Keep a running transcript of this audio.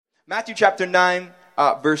Matthew chapter 9,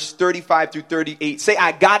 verse 35 through 38. Say,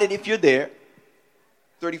 I got it if you're there.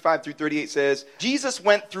 35 through 38 says, Jesus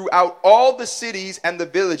went throughout all the cities and the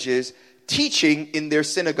villages, teaching in their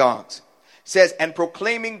synagogues. Says, and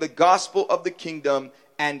proclaiming the gospel of the kingdom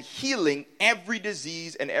and healing every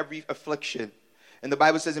disease and every affliction. And the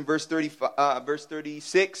Bible says in verse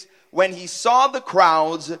 36, when he saw the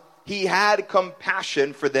crowds, he had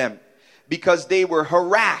compassion for them because they were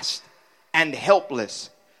harassed and helpless,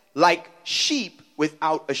 like sheep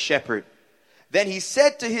without a shepherd. Then he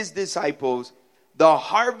said to his disciples, the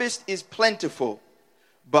harvest is plentiful,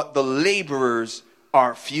 but the laborers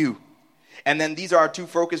are few. And then these are our two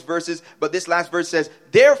focus verses. But this last verse says,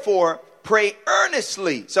 therefore, pray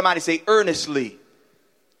earnestly. Somebody say earnestly.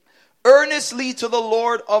 Earnestly to the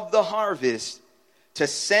Lord of the harvest to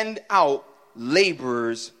send out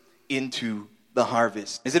laborers into the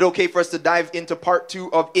harvest. Is it okay for us to dive into part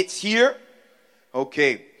 2 of It's Here?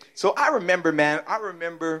 Okay. So I remember,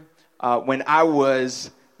 when I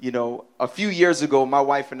was, a few years ago, my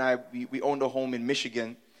wife and I, we owned a home in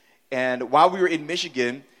Michigan. And while we were in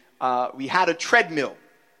Michigan, we had a treadmill.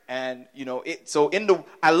 And,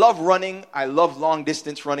 I love running. I love long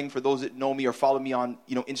distance running. For those that know me or follow me on,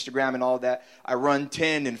 Instagram and all that, I run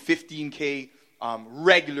 10 and 15K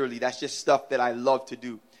regularly. That's just stuff that I love to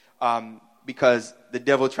do. Because the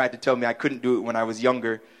devil tried to tell me I couldn't do it when I was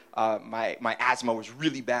younger. My asthma was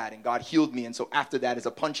really bad, and God healed me. And so after that, as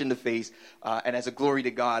a punch in the face, and as a glory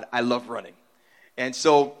to God, I love running. And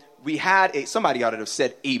so we had somebody ought to have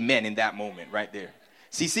said amen in that moment right there.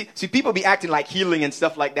 See, people be acting like healing and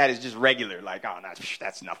stuff like that is just regular. Like, oh,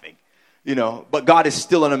 that's nothing, But God is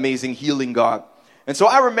still an amazing healing God. And so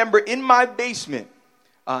I remember in my basement,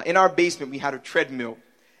 in our basement, we had a treadmill.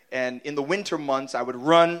 And in the winter months, I would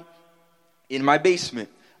run in my basement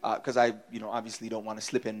because I, obviously don't want to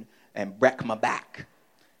slip in and break my back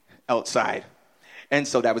outside. And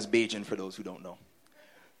so that was Bajan for those who don't know.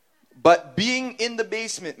 But being in the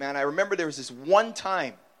basement, man, I remember there was this one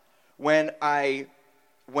time when I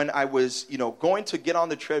was, going to get on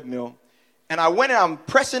the treadmill, and I went and I'm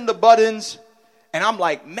pressing the buttons, and I'm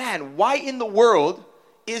like, man, why in the world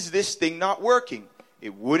is this thing not working?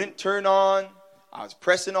 It wouldn't turn on. I was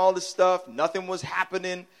pressing all the stuff. Nothing was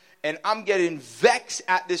happening. And I'm getting vexed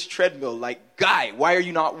at this treadmill. Like, guy, why are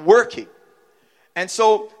you not working? And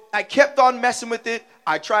so I kept on messing with it.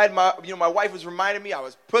 I tried my wife was reminding me. I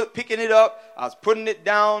was picking it up. I was putting it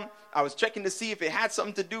down. I was checking to see if it had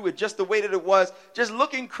something to do with just the way that it was, just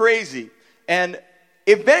looking crazy. And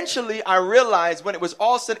eventually I realized when it was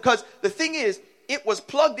all set, because the thing is, it was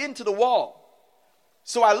plugged into the wall.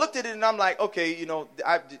 So I looked at it and I'm like, okay,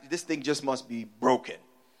 this thing just must be broken.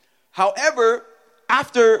 However,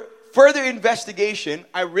 after further investigation,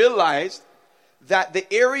 I realized that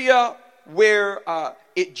the area where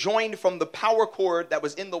it joined from the power cord that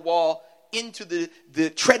was in the wall into the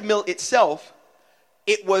treadmill itself,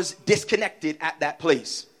 it was disconnected at that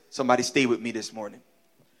place. Somebody stay with me this morning.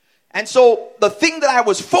 And so the thing that I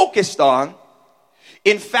was focused on,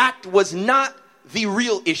 in fact, was not the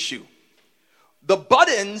real issue. The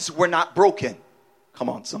buttons were not broken. Come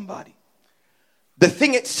on, somebody. The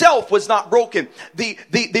thing itself was not broken.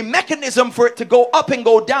 The mechanism for it to go up and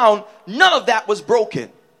go down, none of that was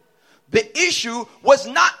broken. The issue was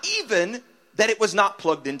not even that it was not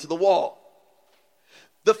plugged into the wall.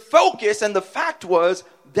 The focus and the fact was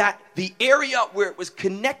that the area where it was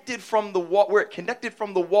connected from the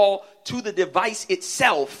wall, to the device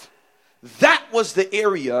itself, that was the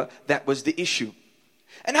area that was the issue.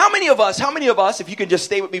 And how many of us, if you can just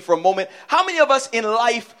stay with me for a moment, how many of us in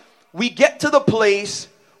life, we get to the place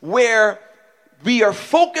where we are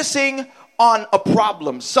focusing on a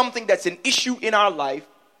problem, something that's an issue in our life.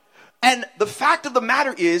 And the fact of the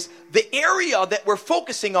matter is, the area that we're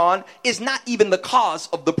focusing on is not even the cause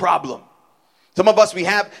of the problem. Some of us, we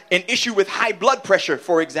have an issue with high blood pressure,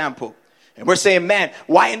 for example. And we're saying, man,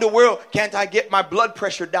 why in the world can't I get my blood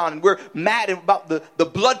pressure down? And we're mad about the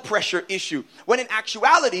blood pressure issue. When in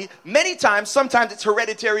actuality, sometimes it's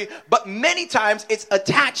hereditary, but many times it's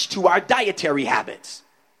attached to our dietary habits.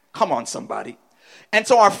 Come on, somebody. And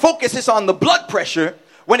so our focus is on the blood pressure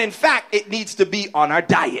when in fact it needs to be on our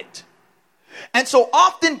diet. And so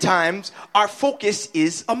oftentimes our focus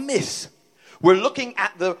is amiss. We're looking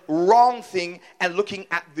at the wrong thing and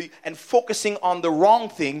focusing on the wrong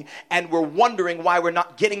thing, and we're wondering why we're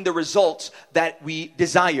not getting the results that we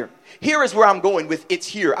desire. Here is where I'm going with It's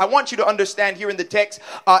Here. I want you to understand here in the text,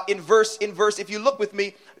 in verse, if you look with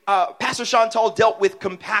me, Pastor Chantal dealt with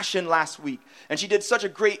compassion last week. And she did such a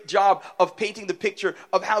great job of painting the picture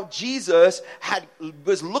of how Jesus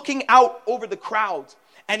was looking out over the crowds.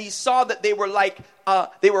 and he saw that they were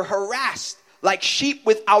they were harassed like sheep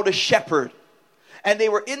without a shepherd. And they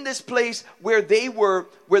were in this place where they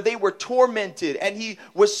were tormented. And he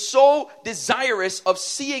was so desirous of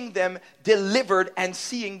seeing them delivered and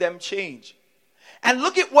seeing them change. And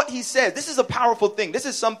look at what he says. This is a powerful thing. This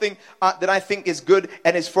is something that I think is good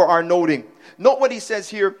and is for our noting. Note what he says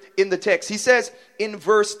here in the text. He says in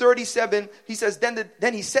verse 37, he says,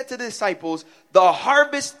 Then he said to the disciples, the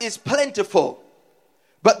harvest is plentiful,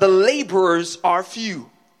 but the laborers are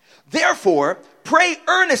few. Therefore, pray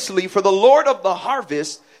earnestly for the Lord of the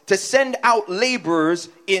harvest to send out laborers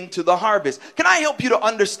into the harvest. Can I help you to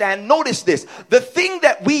understand? Notice this. The thing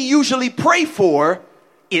that we usually pray for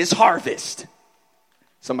is harvest.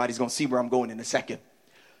 Somebody's going to see where I'm going in a second.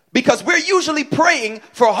 Because we're usually praying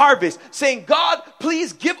for harvest, saying, God,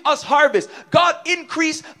 please give us harvest. God,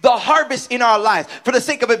 increase the harvest in our lives. For the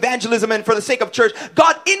sake of evangelism and for the sake of church,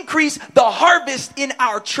 God, increase the harvest in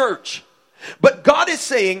our church. But God is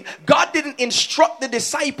saying, God didn't instruct the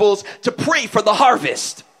disciples to pray for the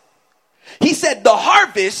harvest. He said the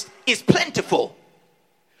harvest is plentiful,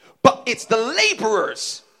 but it's the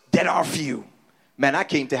laborers that are few. Man, I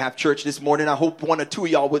came to have church this morning. I hope one or two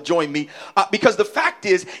of y'all will join me. Because the fact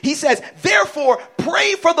is, he says, therefore,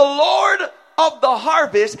 pray for the Lord of the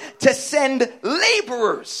harvest to send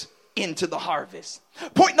laborers into the harvest.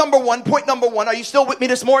 Point number one. Are you still with me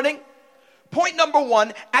this morning? Point number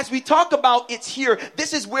one, as we talk about it's here,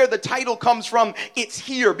 this is where the title comes from, it's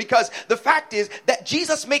here. Because the fact is that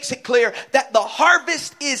Jesus makes it clear that the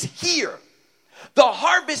harvest is here. The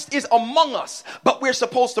harvest is among us, but we're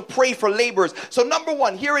supposed to pray for laborers. So number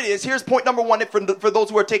one, here it is. Here's point number one for those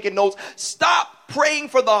who are taking notes. Stop praying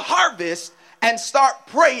for the harvest and start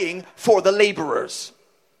praying for the laborers.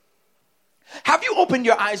 Have you opened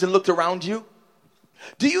your eyes and looked around you?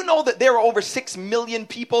 Do you know that there are over 6 million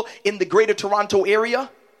people in the greater Toronto area?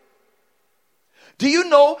 Do you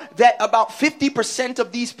know that about 50%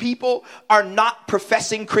 of these people are not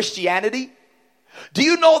professing Christianity? Do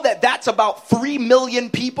you know that that's about 3 million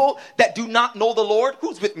people that do not know the Lord?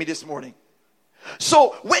 Who's with me this morning?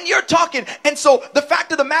 So when you're talking, and so the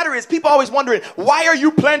fact of the matter is, people always wondering, why are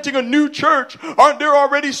you planting a new church? Aren't there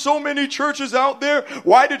already so many churches out there?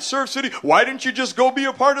 Why did Surf City? Why didn't you just go be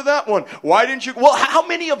a part of that one? Why didn't you? Well, how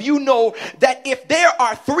many of you know that if there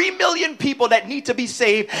are 3 million people that need to be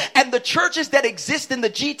saved, and the churches that exist in the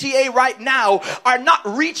GTA right now are not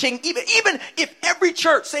reaching, even if every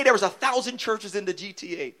church, say there was 1,000 churches in the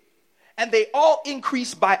GTA, and they all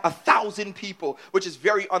increase by 1,000 people, which is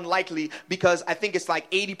very unlikely because I think it's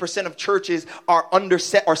like 80% of churches are under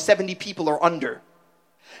or 70 people or under.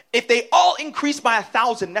 If they all increase by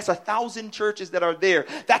 1,000, that's 1,000 churches that are there.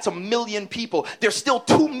 That's 1 million people. There's still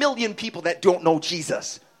 2 million people that don't know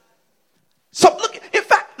Jesus. So look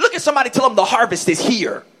at somebody, tell them the harvest is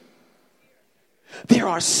here. There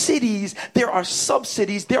are cities, there are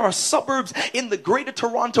sub-cities, there are suburbs in the greater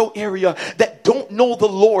Toronto area that don't know the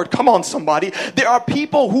Lord. Come on, somebody. There are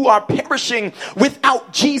people who are perishing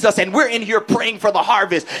without Jesus, and we're in here praying for the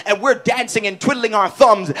harvest, and we're dancing and twiddling our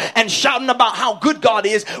thumbs and shouting about how good God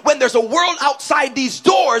is when there's a world outside these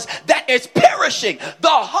doors that is perishing. The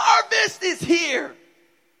harvest is here,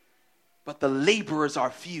 but the laborers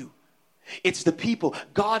are few. It's the people.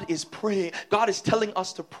 God is praying. God is telling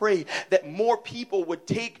us to pray that more people would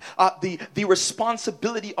take the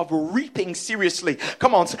responsibility of reaping seriously.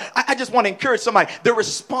 Come on. I just want to encourage somebody. The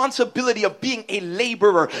responsibility of being a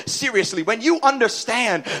laborer seriously. When you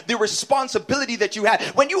understand the responsibility that you have,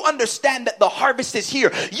 when you understand that the harvest is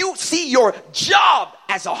here, you see your job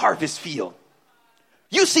as a harvest field.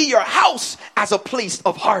 You see your house as a place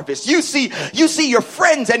of harvest. You see your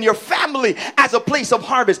friends and your family as a place of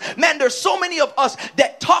harvest. Man, there's so many of us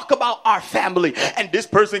that talk about our family. And this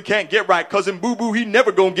person can't get right. Cousin Boo Boo, he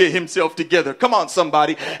never gonna get himself together. Come on,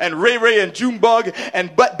 somebody. And Ray Ray and Junebug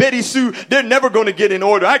and Betty Sue, they're never gonna get in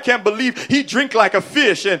order. I can't believe he drink like a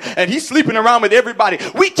fish and he's sleeping around with everybody.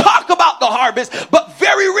 We talk about the harvest, but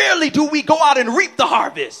very rarely do we go out and reap the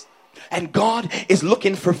harvest. And God is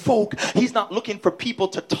looking for folk. He's not looking for people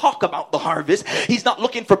to talk about the harvest. He's not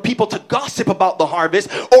looking for people to gossip about the harvest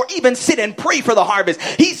or even sit and pray for the harvest.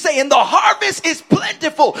 He's saying the harvest is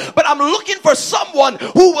plentiful, but I'm looking for someone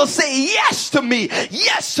who will say yes to me,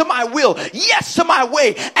 yes to my will, yes to my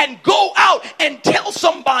way, and go out and tell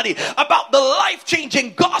somebody about the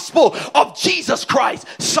life-changing gospel of Jesus Christ.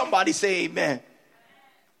 Somebody say amen.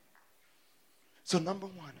 So number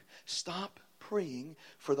one, stop praying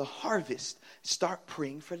for the harvest. Start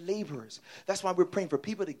praying for laborers. That's why we're praying for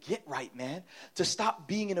people to get right, man. To stop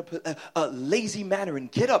being in a lazy manner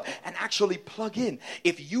and get up and actually plug in.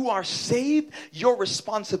 If you are saved, your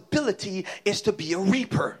responsibility is to be a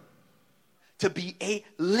reaper, to be a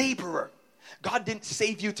laborer. God didn't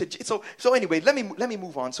save you to. So anyway, let me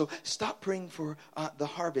move on. So stop praying for the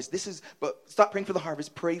harvest. Stop praying for the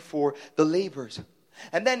harvest. Pray for the laborers.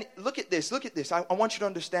 And then look at this. I want you to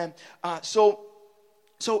understand. So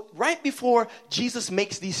right before Jesus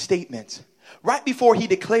makes these statements, right before he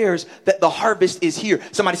declares that the harvest is here.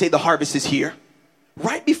 Somebody say the harvest is here.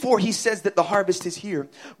 Right before he says that the harvest is here,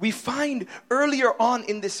 we find earlier on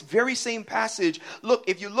in this very same passage, look,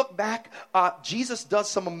 if you look back, Jesus does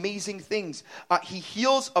some amazing things. He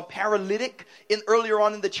heals a paralytic earlier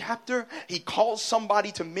on in the chapter. He calls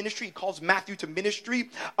somebody to ministry. He calls Matthew to ministry.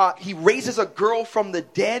 He raises a girl from the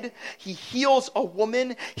dead. He heals a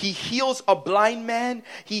woman. He heals a blind man.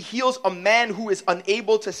 He heals a man who is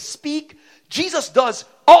unable to speak. Jesus does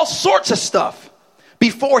all sorts of stuff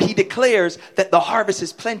before he declares that the harvest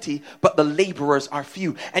is plenty, but the laborers are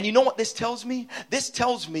few. And you know what this tells me? This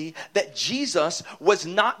tells me that Jesus was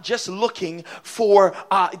not just looking for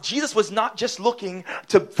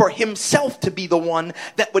for himself to be the one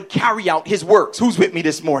that would carry out his works. Who's with me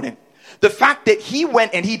this morning? The fact that he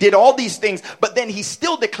went and he did all these things, but then he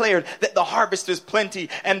still declared that the harvest is plenty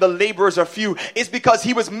and the laborers are few, is because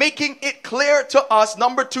he was making it clear to us,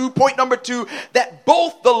 point number two, that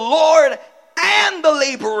both the Lord and the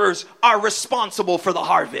laborers are responsible for the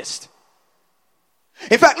harvest.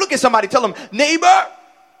 In fact, look at somebody, tell them, neighbor,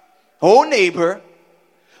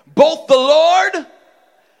 both the Lord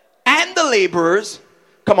and the laborers,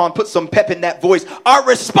 come on, put some pep in that voice, are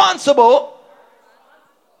responsible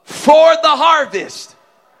for the harvest.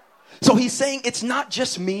 So he's saying it's not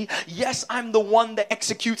just me. Yes, I'm the one that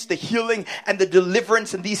executes the healing and the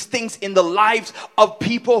deliverance and these things in the lives of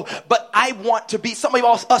people. But I want to be, some of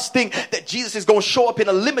us think that Jesus is going to show up in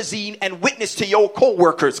a limousine and witness to your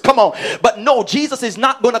co-workers. Come on. But no, Jesus is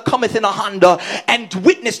not going to come in a Honda and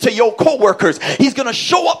witness to your co-workers. He's going to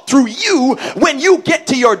show up through you when you get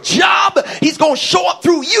to your job. He's going to show up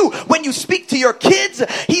through you when you speak to your kids.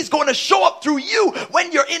 He's going to show up through you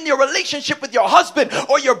when you're in your relationship with your husband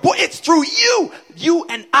or your boy. It's through you. You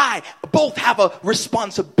and I both have a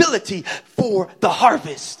responsibility for the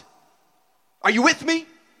harvest. Are you with me?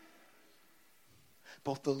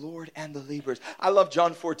 Both the Lord and the laborers. I love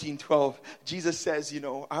John 14:12. Jesus says,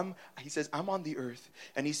 I'm on the earth.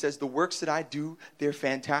 And he says, the works that I do, they're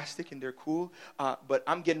fantastic and they're cool. But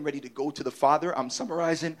I'm getting ready to go to the Father. I'm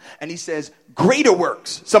summarizing. And he says, greater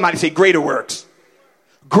works. Somebody say greater works.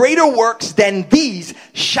 Greater works than these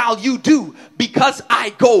shall you do because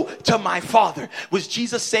I go to my Father. Was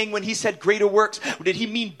Jesus saying when he said greater works, did he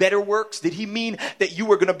mean better works? Did he mean that you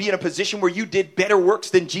were going to be in a position where you did better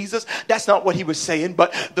works than Jesus? That's not what he was saying.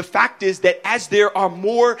 But the fact is that as there are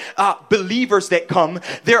more believers that come,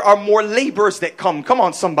 there are more laborers that come. Come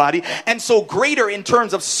on, somebody. And so greater in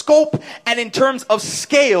terms of scope and in terms of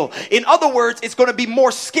scale. In other words, it's going to be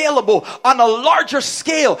more scalable on a larger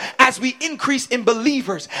scale as we increase in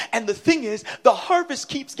believers. And the thing is, the harvest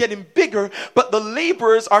keeps getting bigger, but the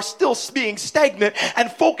laborers are still being stagnant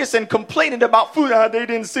and focused and complaining about food. They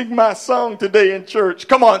didn't sing my song today in church.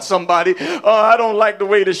 Come on, somebody. I don't like the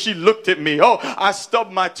way that she looked at me. I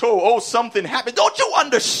stubbed my toe. Something happened. Don't you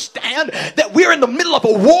understand that we're in the middle of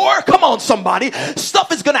a war? Come on, somebody.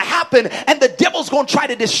 Stuff is going to happen, and the devil's going to try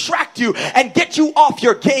to distract you and get you off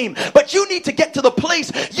your game. But you need to get to the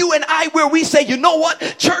place, you and I, where we say, you know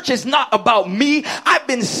what? Church is not about me. I've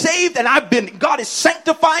been saved and God is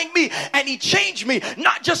sanctifying me, and he changed me,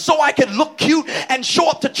 not just so I can look cute and show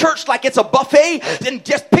up to church like it's a buffet and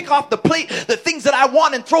just pick off the plate the things that I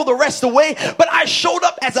want and throw the rest away, but I showed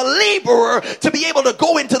up as a laborer to be able to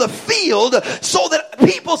go into the field so that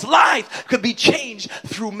people's lives could be changed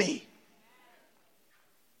through me.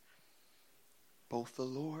 Both the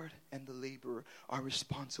Lord and the laborer are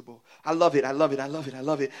responsible. I love it.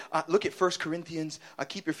 Look at 1 Corinthians.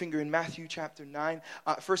 Keep your finger in Matthew chapter 9.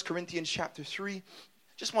 1 Corinthians chapter 3.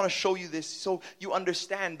 Just want to show you this so you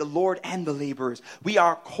understand the Lord and the laborers. We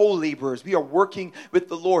are co-laborers. We are working with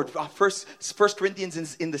the Lord. First Corinthians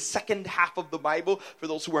is in the second half of the Bible. For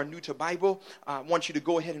those who are new to Bible, I want you to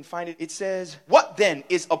go ahead and find it. It says, what then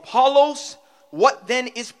is Apollos? What then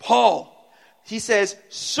is Paul? He says,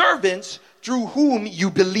 servants through whom you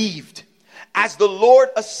believed, as the Lord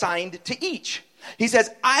assigned to each. He says,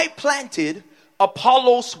 I planted,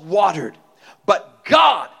 Apollos watered, but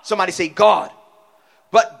God, somebody say God,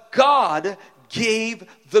 but God gave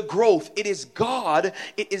the growth. It is God.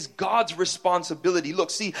 It is God's responsibility. Look,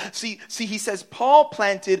 see, he says Paul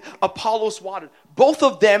planted, Apollos watered. Both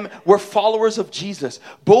of them were followers of Jesus.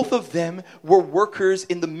 Both of them were workers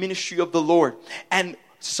in the ministry of the Lord. And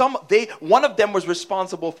one of them was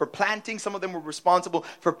responsible for planting. Some of them were responsible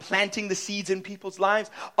for planting the seeds in people's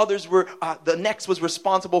lives. Others were, the next was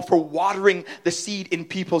responsible for watering the seed in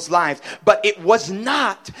people's lives. But it was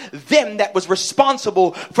not them that was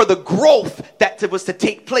responsible for the growth that was to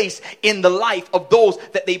take place in the life of those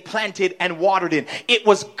that they planted and watered in. It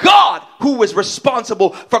was God who was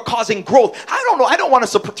responsible for causing growth. I don't know. I don't want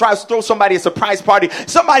to try to throw somebody a surprise party.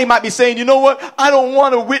 Somebody might be saying, you know what? I don't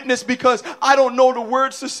want to witness because I don't know the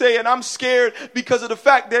words to say, and I'm scared because of the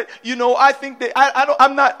fact that, I think that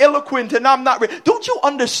I'm not eloquent and I'm not. Don't you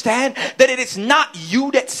understand that it is not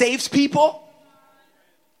you that saves people?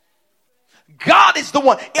 God is the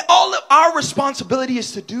one. All of our responsibility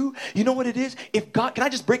is to do, you know what it is? If God, can I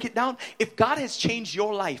just break it down? If God has changed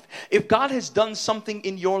your life, if God has done something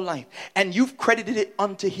in your life and you've credited it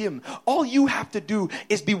unto him, all you have to do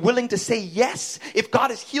is be willing to say yes. If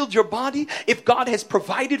God has healed your body, if God has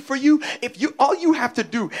provided for you, all you have to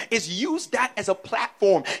do is use that as a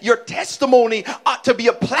platform. Your testimony ought to be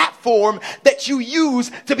a platform that you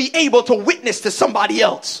use to be able to witness to somebody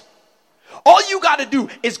else. All you got to do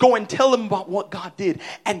is go and tell them about what God did.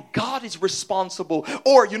 And God is responsible.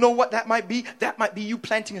 Or you know what that might be? That might be you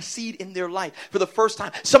planting a seed in their life for the first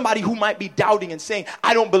time. Somebody who might be doubting and saying,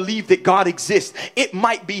 I don't believe that God exists. It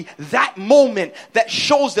might be that moment that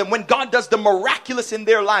shows them when God does the miraculous in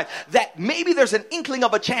their life that maybe there's an inkling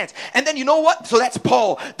of a chance. And then you know what? So that's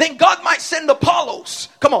Paul. Then God might send Apollos.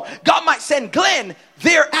 Come on. God might send Glenn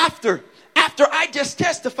thereafter. After I just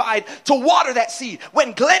testified to water that seed.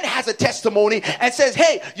 When Glenn has a testimony and says,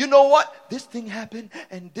 hey, you know what? This thing happened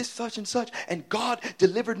and this such and such. And God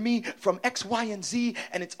delivered me from X, Y, and Z.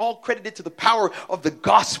 And it's all credited to the power of the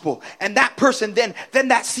gospel. And that person, then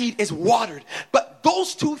that seed is watered. But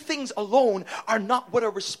those two things alone are not what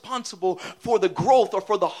are responsible for the growth or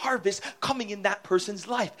for the harvest coming in that person's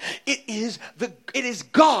life. It is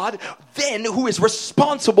God then who is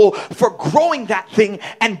responsible for growing that thing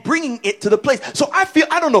and bringing it to the place. So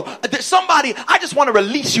I don't know, there's somebody, I just want to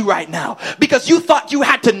release you right now because you thought you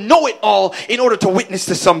had to know it all in order to witness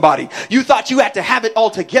to somebody. You thought you had to have it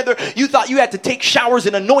all together. You thought you had to take showers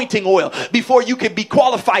in anointing oil before you could be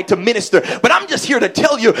qualified to minister. But I'm just here to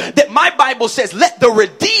tell you that my Bible says, let the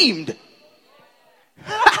redeemed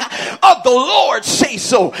of the Lord say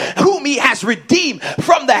so, whom he has redeemed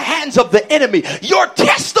from the hands of the enemy. Your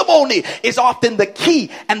testimony is often the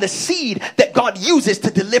key and the seed that God uses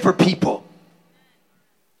to deliver people.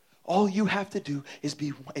 All you have to do is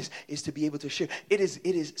to be able to share. It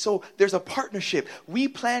is. So there's a partnership. We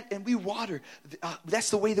plant and we water. That's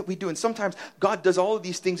the way that we do. And sometimes God does all of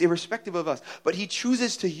these things irrespective of us. But he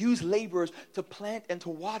chooses to use laborers to plant and to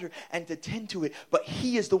water and to tend to it. But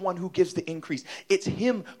he is the one who gives the increase. It's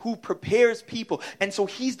him who prepares people. And so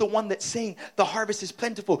he's the one that's saying the harvest is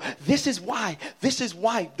plentiful. This is why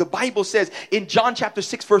the Bible says in John chapter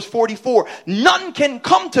 6 verse 44, none can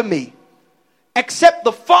come to me except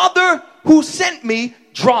the Father who sent me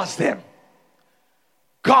draws them.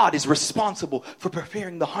 God is responsible for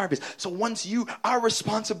preparing the harvest. So our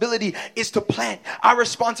responsibility is to plant. Our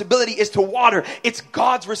responsibility is to water. It's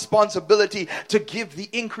God's responsibility to give the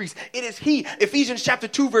increase. It is he. Ephesians chapter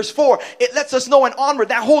 2 verse 4, it lets us know and onward,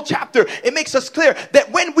 that whole chapter, it makes us clear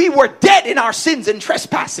that when we were dead in our sins and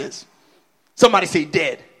trespasses, somebody say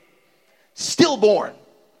dead, stillborn.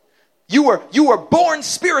 You were born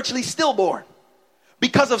spiritually stillborn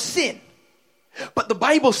because of sin. But the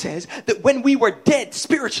Bible says that when we were dead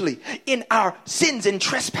spiritually in our sins and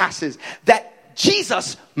trespasses, that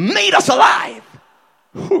Jesus made us alive.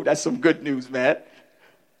 Ooh, that's some good news, man.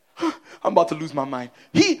 I'm about to lose my mind.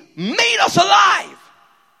 He made us alive.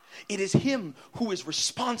 It is him who is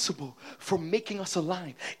responsible for making us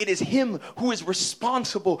alive. It is him who is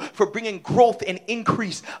responsible for bringing growth and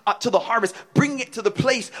increase to the harvest, bringing it to the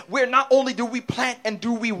place where not only do we plant and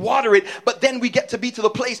do we water it, but then we get to be to the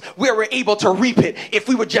place where we're able to reap it if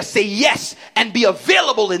we would just say yes and be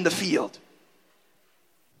available in the field.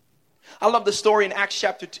 I love the story in Acts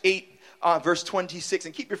chapter 8. Verse 26,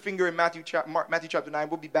 and keep your finger in Matthew chapter 9.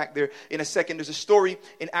 We'll be back there in a second. There's a story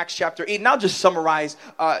in Acts chapter 8, and I'll just summarize.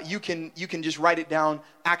 You can just write it down.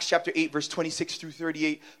 Acts chapter 8, verse 26 through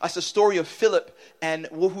 38. It's a story of Philip and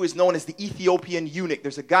who is known as the Ethiopian eunuch.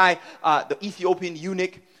 There's a guy, the Ethiopian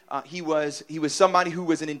eunuch. He was somebody who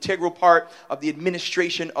was an integral part of the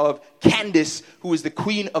administration of Candace, who was the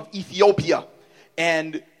queen of Ethiopia.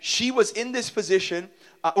 And she was in this position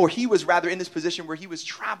or he was rather in this position where he was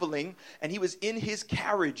traveling, and he was in his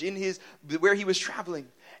carriage, where he was traveling.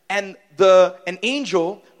 And an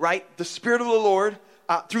angel, right, the Spirit of the Lord,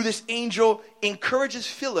 through this angel, encourages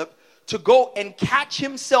Philip to go and catch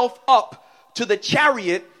himself up to the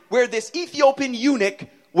chariot where this Ethiopian eunuch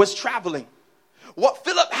was traveling. What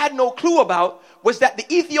Philip had no clue about was that the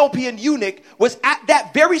Ethiopian eunuch was at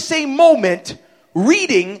that very same moment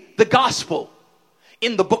reading the gospel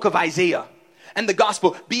in the book of Isaiah. And the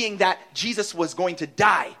gospel being that Jesus was going to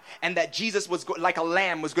die, and that Jesus was like a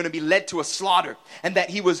lamb was going to be led to a slaughter, and that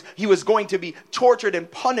he was going to be tortured and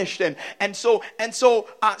punished. So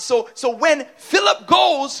when Philip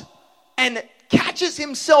goes and catches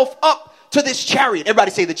himself up to this chariot,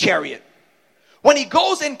 everybody say the chariot. When he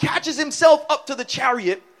goes and catches himself up to the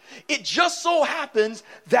chariot, it just so happens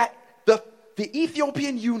that the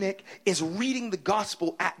Ethiopian eunuch is reading the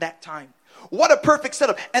gospel at that time. What a perfect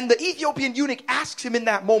setup. And the Ethiopian eunuch asks him in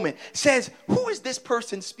that moment, says, who is this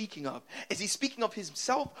person speaking of? Is he speaking of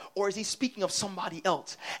himself, or is he speaking of somebody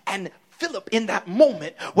else? And Philip in that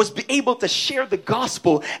moment was able to share the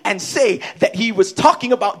gospel and say that he was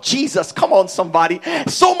talking about Jesus. Come on, somebody.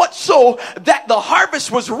 So much so that the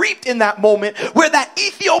harvest was reaped in that moment, where that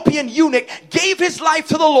Ethiopian eunuch gave his life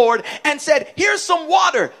to the Lord and said, here's some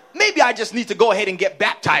water. Maybe I just need to go ahead and get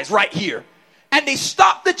baptized right here. And they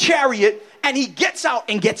stop the chariot, and he gets out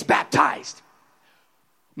and gets baptized.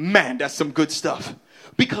 Man, that's some good stuff.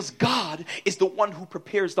 Because God is the one who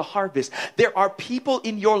prepares the harvest. There are people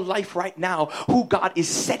in your life right now who God is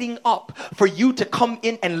setting up for you to come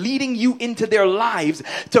in and leading you into their lives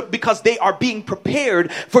because they are being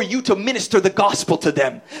prepared for you to minister the gospel to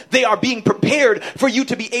them. They are being prepared for you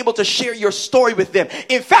to be able to share your story with them.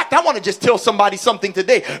 In fact, I want to just tell somebody something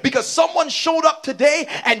today, because someone showed up today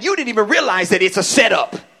and you didn't even realize that it's a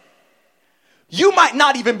setup. You might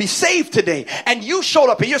not even be saved today, and you showed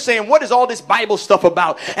up and you're saying, what is all this Bible stuff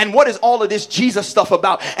about? And what is all of this Jesus stuff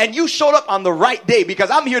about? And you showed up on the right day, because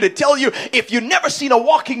I'm here to tell you, if you've never seen a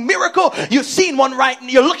walking miracle, you've seen one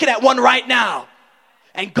you're looking at one right now.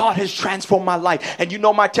 And God has transformed my life. And you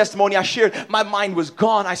know my testimony I shared. My mind was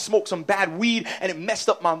gone. I smoked some bad weed and it messed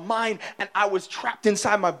up my mind. And I was trapped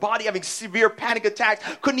inside my body having severe panic attacks.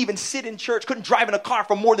 Couldn't even sit in church. Couldn't drive in a car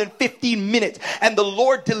for more than 15 minutes. And the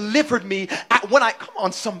Lord delivered me when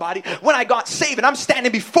I got saved. And I'm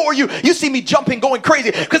standing before you. You see me jumping, going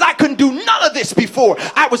crazy, because I couldn't do none of this before.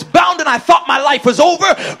 I was bound and I thought my life was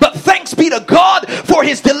over. But thanks be to God for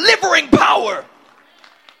his delivering power.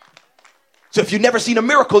 So if you've never seen a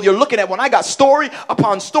miracle, you're looking at when I got story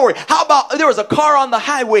upon story. How about there was a car on the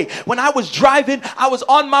highway when I was driving? I was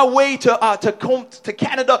on my way to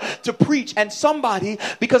Canada to preach, and somebody,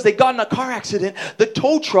 because they got in a car accident,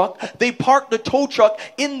 they parked the tow truck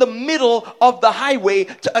in the middle of the highway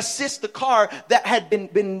to assist the car that had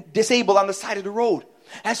been disabled on the side of the road.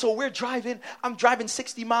 And so I'm driving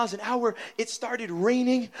 60 miles an hour. It started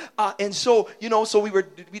raining. And so, we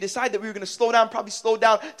decided that we were going to slow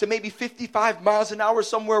down to maybe 55 miles an hour,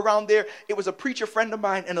 somewhere around there. It was a preacher friend of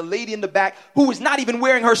mine and a lady in the back who was not even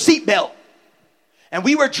wearing her seatbelt. And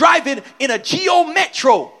we were driving in a Geo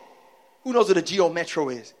Metro. Who knows what a Geo Metro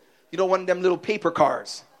is? One of them little paper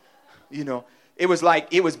cars. It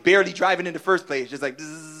was barely driving in the first place. Just like,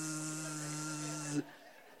 zzz,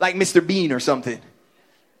 like Mr. Bean or something.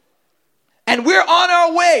 And we're on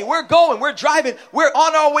our way. We're driving. We're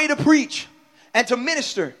on our way to preach and to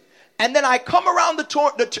minister. And then I come around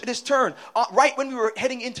this turn right when we were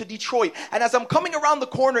heading into Detroit. And as I'm coming around the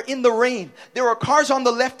corner in the rain, there were cars on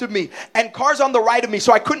the left of me and cars on the right of me.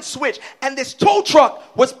 So I couldn't switch. And this tow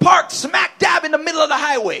truck was parked smack dab in the middle of the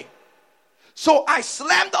highway. So I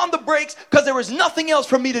slammed on the brakes because there was nothing else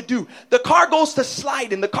for me to do. The car goes to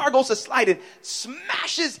sliding,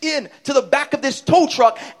 smashes in to the back of this tow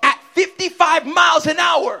truck at 55 miles an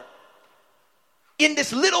hour in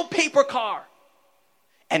this little paper car.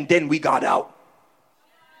 And then we got out.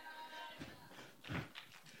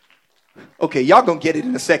 Okay, y'all gonna get it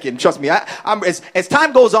in a second. Trust me. As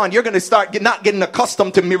time goes on, you're gonna start not getting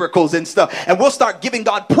accustomed to miracles and stuff. And we'll start giving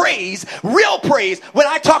God praise, real praise, when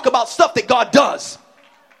I talk about stuff that God does.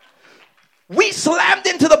 We slammed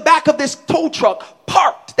into the back of this tow truck,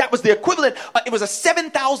 parked. That was the equivalent. It was a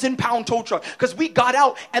 7,000-pound tow truck. Because we got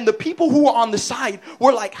out, and the people who were on the side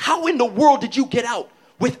were like, how in the world did you get out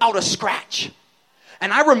without a scratch?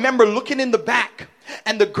 And I remember looking in the back,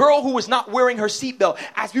 and the girl who was not wearing her seatbelt,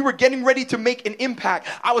 as we were getting ready to make an impact,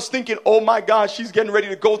 I was thinking, oh my gosh, she's getting ready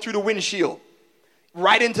to go through the windshield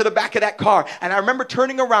right into the back of that car. And I remember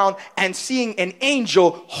turning around and seeing an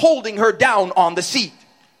angel holding her down on the seat.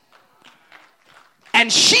 And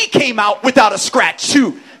she came out without a scratch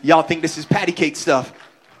too. Y'all think this is patty cake stuff.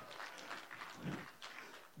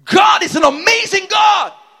 God is an amazing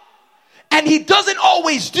God. And he doesn't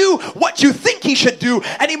always do what you think he should do.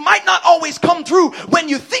 And he might not always come through when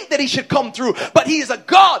you think that he should come through. But he is a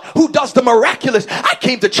God who does the miraculous. I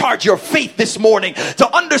came to charge your faith this morning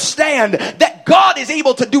to understand that God is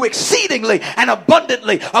able to do exceedingly and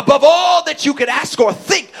abundantly above all that you could ask or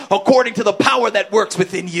think, according to the power that works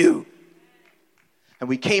within you. And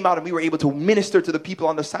we came out and we were able to minister to the people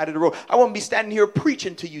on the side of the road. I won't be standing here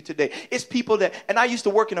preaching to you today. It's people that, and I used to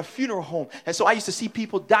work in a funeral home. And so I used to see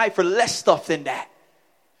people die for less stuff than that.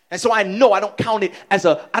 And so I know I don't count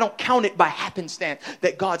it by happenstance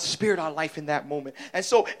that God spared our life in that moment. And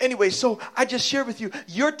so anyway, so I just share with you,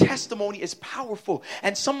 your testimony is powerful.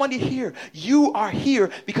 And somebody here, you are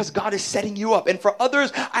here because God is setting you up. And for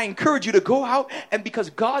others, I encourage you to go out, and because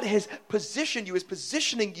God has positioned you, is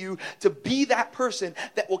positioning you to be that person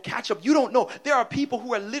that will catch up. You don't know. There are people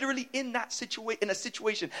who are literally in that in a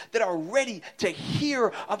situation that are ready to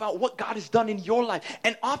hear about what God has done in your life.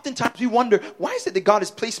 And oftentimes we wonder, why is it that God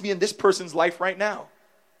has placed me in this person's life right now?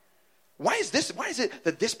 Why is it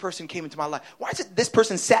that this person came into my life? Why is it this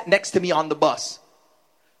person sat next to me on the bus?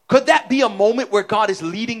 Could that be a moment where God is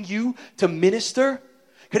leading you to minister?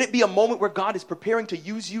 Could it be a moment where God is preparing to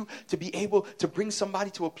use you to be able to bring somebody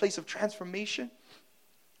to a place of transformation?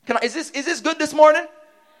 Is this good this morning?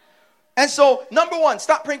 And so, number one,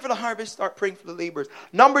 stop praying for the harvest, start praying for the laborers.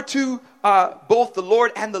 Number two, both the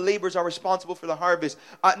Lord and the laborers are responsible for the harvest.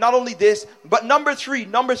 Not only this, but number three.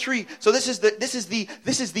 So this is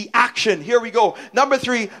the action. Here we go. Number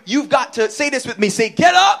three, you've got to say this with me. Say,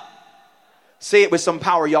 get up. Say it with some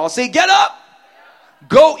power, y'all. Say, get up.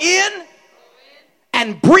 Go in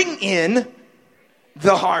and bring in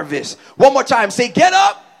the harvest. One more time. Say, get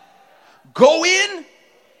up. Go in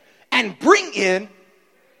and bring in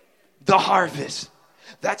the harvest.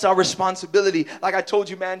 That's our responsibility. Like I told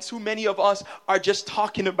you, man, too many of us are just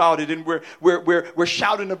talking about it, and we're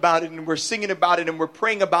shouting about it, and we're singing about it, and we're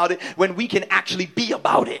praying about it, when we can actually be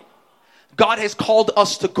about it. God has called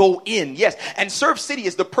us to go in. Yes. And Serve City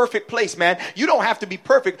is the perfect place, man. You don't have to be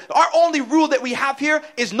perfect. Our only rule that we have here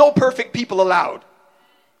is no perfect people allowed.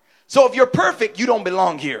 So if you're perfect, you don't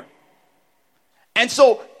belong here. And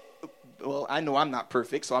so, well, I know I'm not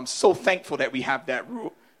perfect, so I'm so thankful that we have that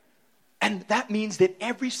rule. And that means that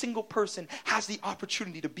every single person has the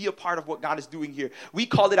opportunity to be a part of what God is doing here. We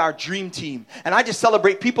call it our dream team. And I just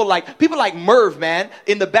celebrate people like Merv, man,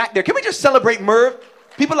 in the back there. Can we just celebrate Merv?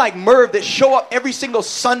 People like Merv that show up every single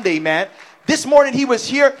Sunday, man. This morning he was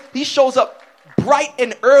here. He shows up bright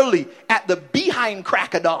and early at the behind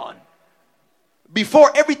crack of dawn.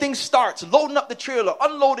 Before everything starts, loading up the trailer,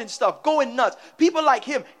 unloading stuff, going nuts. People like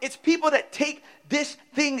him. It's people that take this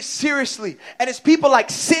thing seriously. And it's people like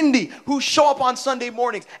Cindy who show up on Sunday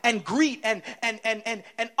mornings and greet and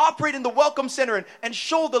operate in the welcome center and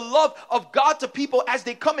show the love of God to people as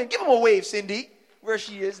they come in. Give them a wave, Cindy, where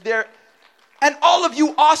she is there. And all of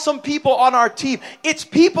you awesome people on our team. It's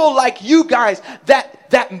people like you guys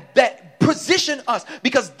that position us,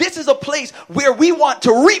 because this is a place where we want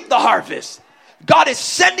to reap the harvest. God is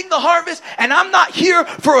sending the harvest, and I'm not here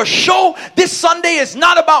for a show. This Sunday is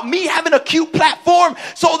not about me having a cute platform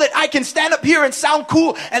so that I can stand up here and sound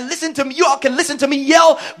cool and listen to me. You all can listen to me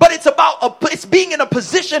yell, but it's being in a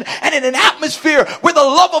position and in an atmosphere where the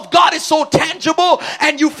love of God is so tangible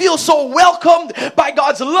and you feel so welcomed by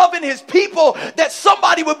God's love in his people that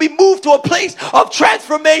somebody would be moved to a place of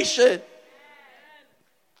transformation.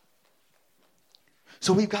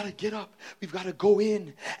 So we've got to get up. We've got to go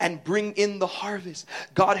in and bring in the harvest.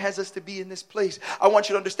 God has us to be in this place. I want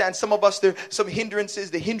you to understand, some of us, there are some hindrances,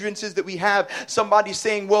 the hindrances that we have. Somebody's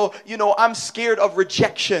saying, well, I'm scared of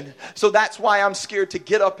rejection. So that's why I'm scared to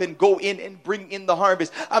get up and go in and bring in the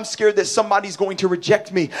harvest. I'm scared that somebody's going to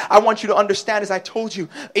reject me. I want you to understand, as I told you,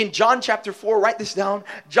 in John chapter 4, write this down.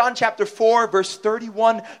 John chapter 4, verse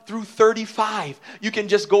 31 through 35. You can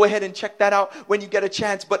just go ahead and check that out when you get a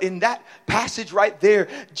chance. But in that passage right there,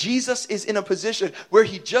 Jesus is in a position where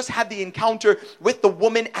he just had the encounter with the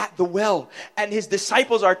woman at the well, and his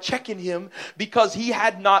disciples are checking him because he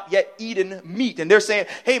had not yet eaten meat, and they're saying,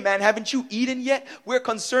 hey man, haven't you eaten yet? We're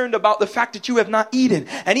concerned about the fact that you have not eaten.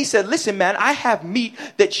 And he said, listen man, I have meat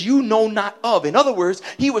that you know not of. In other words,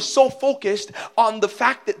 he was so focused on the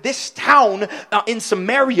fact that this town in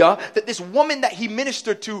Samaria, that this woman that he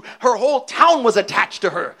ministered to, her whole town was attached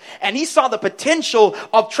to her, and he saw the potential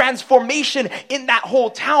of transformation in that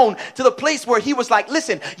whole town, to the place where he was like,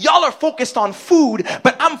 listen, y'all are focused on food,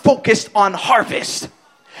 but I'm focused on harvest.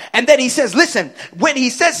 And then he says, listen, when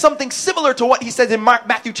he says something similar to what he says in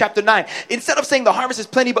Matthew chapter 9, instead of saying the harvest is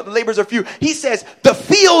plenty but the laborers are few, he says the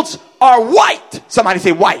fields are white. Somebody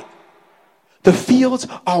say white. The fields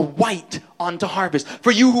are white unto harvest.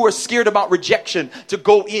 For you who are scared about rejection, to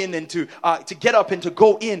go in and to get up and to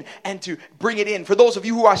go in and to bring it in. For those of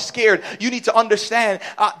you who are scared, you need to understand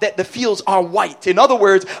that the fields are white. In other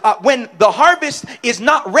words, when the harvest is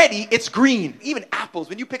not ready, it's green. Even apples.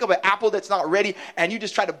 When you pick up an apple that's not ready and you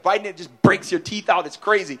just try to bite it, it just breaks your teeth out. It's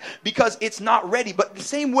crazy because it's not ready. But the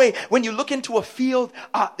same way, when you look into a field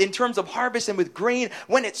in terms of harvest and with grain,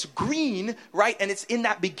 when it's green, right, and it's in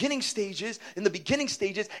that beginning stages,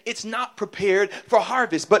 it's not prepared for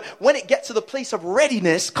harvest. But when it gets to the place of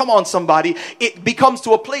readiness, come on somebody, it becomes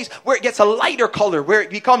to a place where it gets a lighter color, where it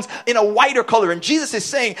becomes in a whiter color. And Jesus is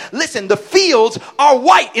saying, listen, the fields are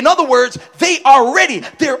white. In other words, they are ready.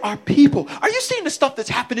 There are people. Are you seeing the stuff that's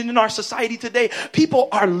happening in our society today? People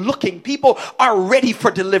are looking. People are ready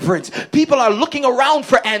for deliverance. People are looking around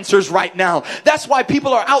for answers right now. That's why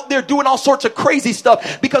people are out there doing all sorts of crazy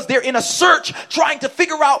stuff, because they're in a search trying to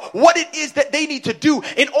figure out what it is that they need to do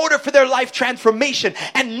in order for their life transformation.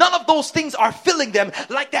 And none of those things are filling them,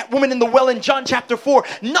 like that woman in the well in John chapter 4.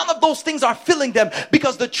 None of those things are filling them,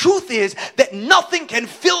 because the truth is that nothing can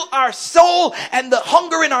fill our soul and the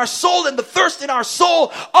hunger in our soul and the thirst in our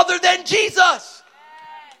soul other than Jesus.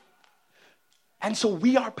 And so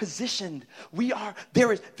we are positioned. We are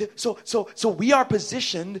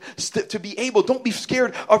positioned to be able. Don't be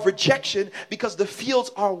scared of rejection, because the fields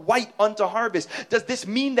are white unto harvest. Does this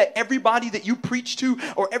mean that everybody that you preach to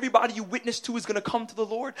or everybody you witness to is going to come to the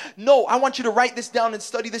Lord? No, I want you to write this down and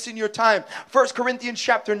study this in your time. 1 Corinthians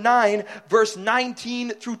chapter 9, verse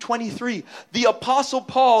 19 through 23. The Apostle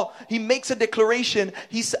Paul, he makes a declaration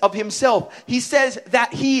of himself. He says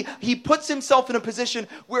that he puts himself in a position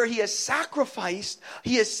where he has sacrificed,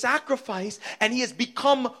 and he has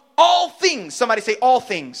become all things. Somebody say all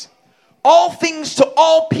things. All things to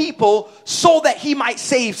all people, so that he might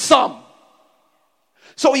save some.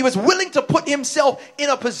 So he was willing to put himself in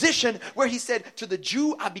a position where he said, to the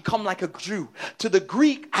Jew, I become like a Jew. To the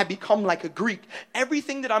Greek, I become like a Greek.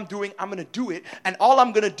 Everything that I'm doing, I'm going to do it. And all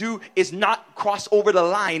I'm going to do is not cross over the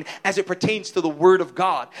line as it pertains to the word of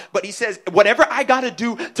God. But he says, whatever I got to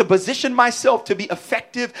do to position myself to be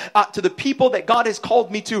effective to the people that God has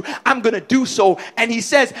called me to, I'm going to do so. And he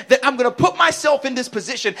says that I'm going to put myself in this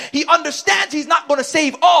position. He understands he's not going to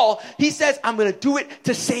save all. He says, I'm going to do it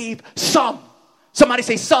to save some. Somebody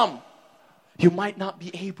say some. You might not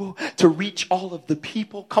be able to reach all of the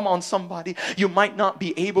people. Come on, somebody. You might not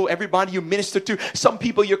be able, everybody you minister to. Some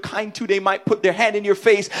people you're kind to, they might put their hand in your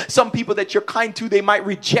face. Some people that you're kind to, they might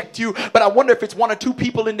reject you. But I wonder if it's one or two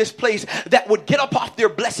people in this place that would get up off their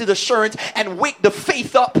blessed assurance and wake the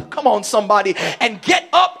faith up. Come on, somebody. And get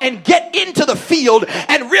up and get into the field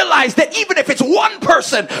and realize that even if it's one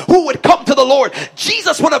person who would come to the Lord,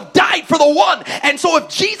 Jesus would have died for the one. And so if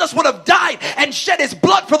Jesus would have died and shed his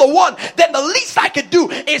blood for the one, then the least I could do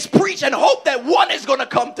is preach and hope that one is going to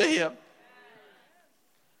come to him.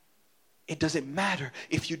 It doesn't matter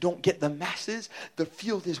if you don't get the masses. The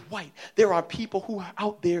field is white. There are people who are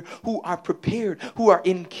out there who are prepared, who are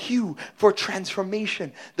in queue for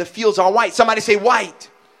transformation. The fields are white. Somebody say white.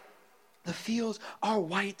 The fields are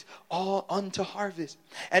white, all unto harvest.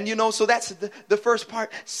 And so that's the first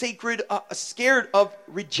part. Sacred, scared of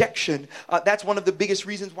rejection. That's one of the biggest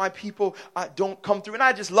reasons why people don't come through. And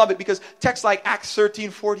I just love it, because texts like Acts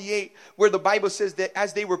 13:48, where the Bible says that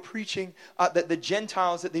as they were preaching, that the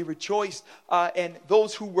Gentiles, that they rejoiced, and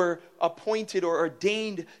those who were appointed or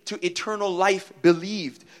ordained to eternal life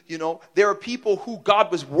believed. There are people who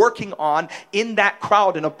God was working on in that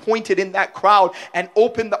crowd and appointed in that crowd and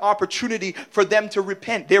opened the opportunity for them to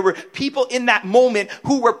repent. There were people in that moment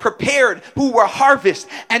who were prepared, who were harvest.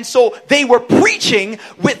 And so they were preaching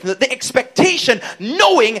with the expectation,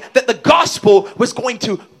 knowing that the gospel was going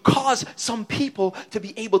to cause some people to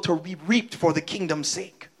be able to be reaped for the kingdom's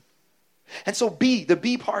sake. And so the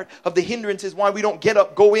B part of the hindrance is why we don't get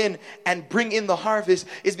up, go in, and bring in the harvest,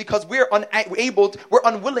 is because we're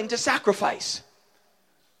unwilling to sacrifice.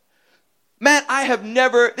 Man,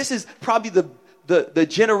 this is probably the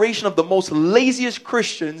generation of the most laziest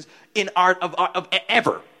Christians in of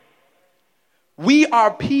ever. We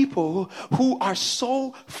are people who are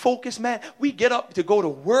so focused, man. We get up to go to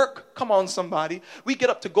work. Come on, somebody. We get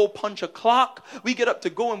up to go punch a clock. We get up to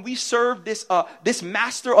go and we serve this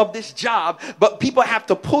master of this job. But people have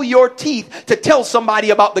to pull your teeth to tell somebody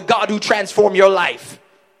about the God who transformed your life.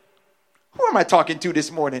 Who am I talking to this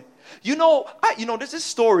morning? There's this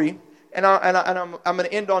story. And I'm going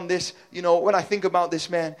to end on this, when I think about this,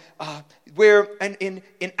 man, where in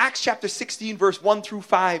Acts chapter 16, verse 1 through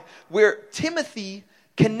 5, where Timothy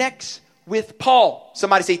connects with Paul.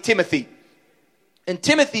 Somebody say Timothy. And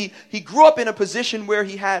Timothy, he grew up in a position where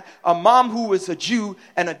he had a mom who was a Jew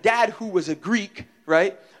and a dad who was a Greek,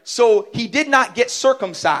 right? So he did not get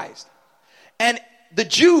circumcised. And the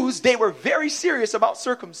Jews, they were very serious about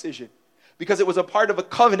circumcision because it was a part of a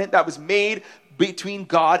covenant that was made between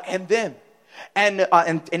God and them and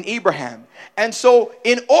Abraham. And so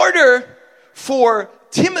in order for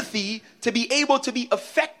Timothy to be able to be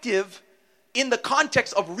effective in the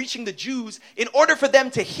context of reaching the Jews, in order for them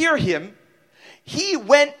to hear him, he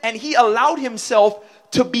went and he allowed himself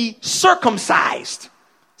to be circumcised.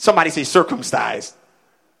 Somebody say circumcised.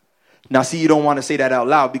 Now, see, you don't want to say that out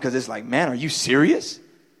loud because it's like, man, are you serious?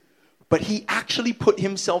 But he actually put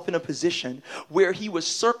himself in a position where he was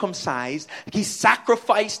circumcised. He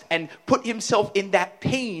sacrificed and put himself in that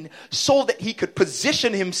pain so that he could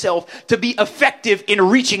position himself to be effective in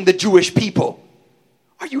reaching the Jewish people.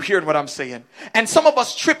 Are you hearing what I'm saying? And some of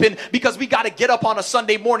us tripping because we got to get up on a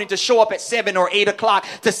Sunday morning to show up at 7 or 8 o'clock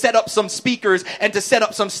to set up some speakers and to set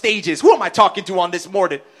up some stages. Who am I talking to on this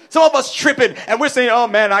morning? Some of us tripping and we're saying, oh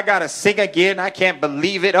man, I got to sing again. I can't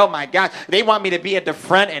believe it. Oh my gosh. They want me to be at the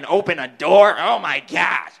front and open a door. Oh my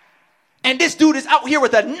gosh. And this dude is out here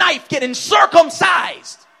with a knife getting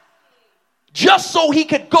circumcised just so he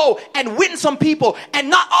could go and win some people.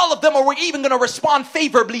 And not all of them are even going to respond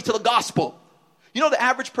favorably to the gospel. You know, the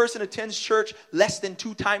average person attends church less than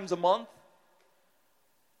 2 times a month.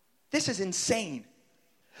 This is insane.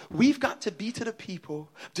 We've got to be to the people,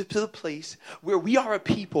 to the place where we are a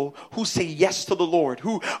people who say yes to the Lord,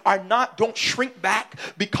 who are not, don't shrink back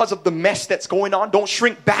because of the mess that's going on. Don't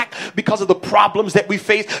shrink back because of the problems that we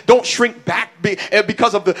face. Don't shrink back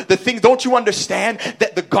because of the things. Don't you understand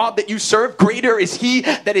that the God that you serve, greater is he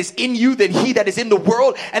that is in you than he that is in the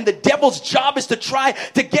world? And the devil's job is to try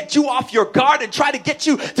to get you off your guard and try to get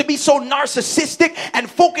you to be so narcissistic and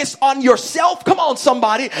focus on yourself. Come on,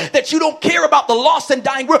 somebody, that you don't care about the lost and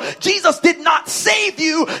dying world. Jesus did not save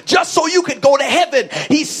you just so you could go to heaven.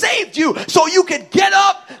 He saved you so you could get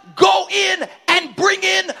up, go in, and bring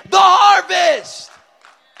in the harvest.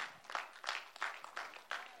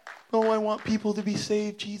 Oh, I want people to be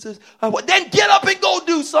saved, Jesus. Then get up and go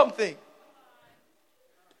do something.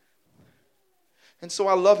 And so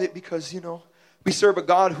I love it because, you know, we serve a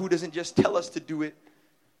God who doesn't just tell us to do it,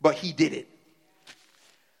 but he did it.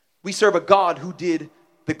 We serve a God who did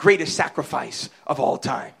the greatest sacrifice of all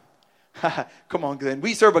time. Come on, Glenn.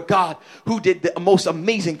 We serve a God who did the most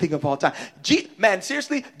amazing thing of all time. Man,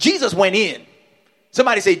 seriously, Jesus went in.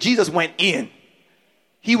 Somebody say Jesus went in.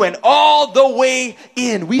 He went all the way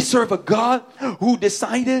in. We serve a God who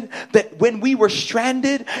decided that when we were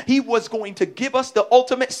stranded, he was going to give us the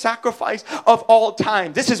ultimate sacrifice of all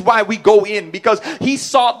time. This is why we go in, because he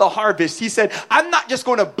saw the harvest. He said, I'm not just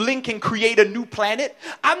going to blink and create a new planet.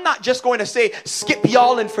 I'm not just going to say, skip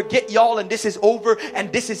y'all and forget y'all and this is over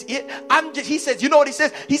and this is it. He says, you know what he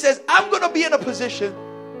says? He says, I'm going to be in a position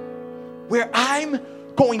where I'm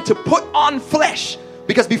going to put on flesh.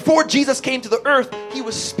 Because before Jesus came to the earth, he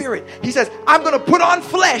was spirit. He says, I'm going to put on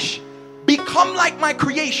flesh, become like my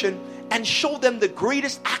creation, and show them the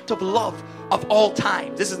greatest act of love of all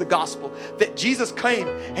time. This is the gospel. That Jesus came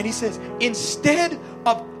and he says, instead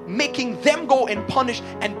of making them go and punish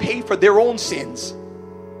and pay for their own sins,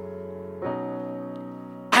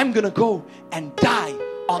 I'm going to go and die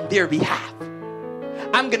on their behalf.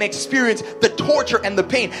 I'm going to experience the torture and the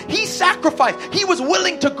pain. He sacrificed. He was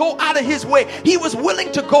willing to go out of his way. He was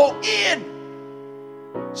willing to go in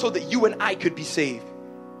so that you and I could be saved.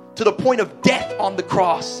 To the point of death on the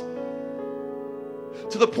cross.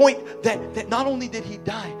 To the point that not only did he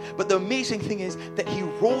die, but the amazing thing is that he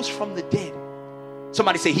rose from the dead.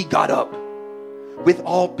 Somebody say he got up with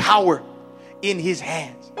all power in his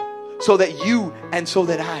hands so that you and so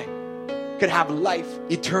that I could have life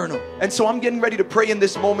eternal. And so I'm getting ready to pray in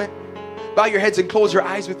this moment. Bow your heads and close your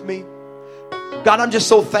eyes with me. God, I'm just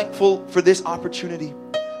so thankful for this opportunity.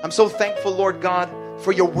 I'm so thankful, Lord God,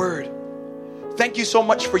 for your word. Thank you so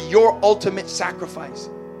much for your ultimate sacrifice.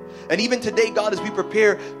 And even today, God, as we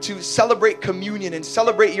prepare to celebrate communion and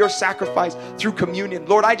celebrate your sacrifice through communion,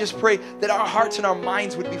 Lord, I just pray that our hearts and our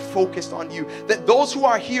minds would be focused on you. That those who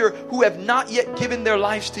are here who have not yet given their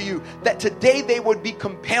lives to you, that today they would be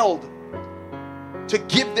compelled to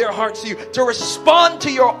give their hearts to you, to respond to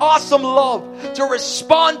your awesome love, to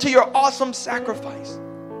respond to your awesome sacrifice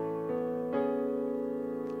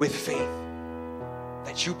with faith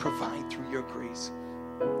that you provide through your grace.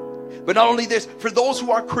 But not only this, for those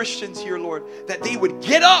who are Christians here, Lord, that they would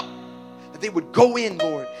get up, that they would go in,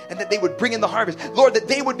 Lord, and that they would bring in the harvest. Lord, that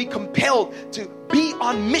they would be compelled to be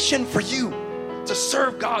on mission for you, to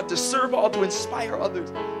serve God, to serve all, to inspire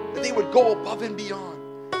others, that they would go above and beyond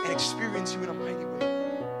can experience you in a mighty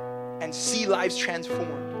way and see lives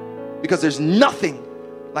transformed. Because there's nothing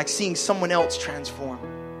like seeing someone else transform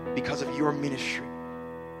because of your ministry.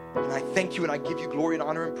 And I thank you and I give you glory and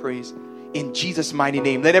honor and praise in Jesus' mighty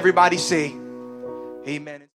name. Let everybody say, amen.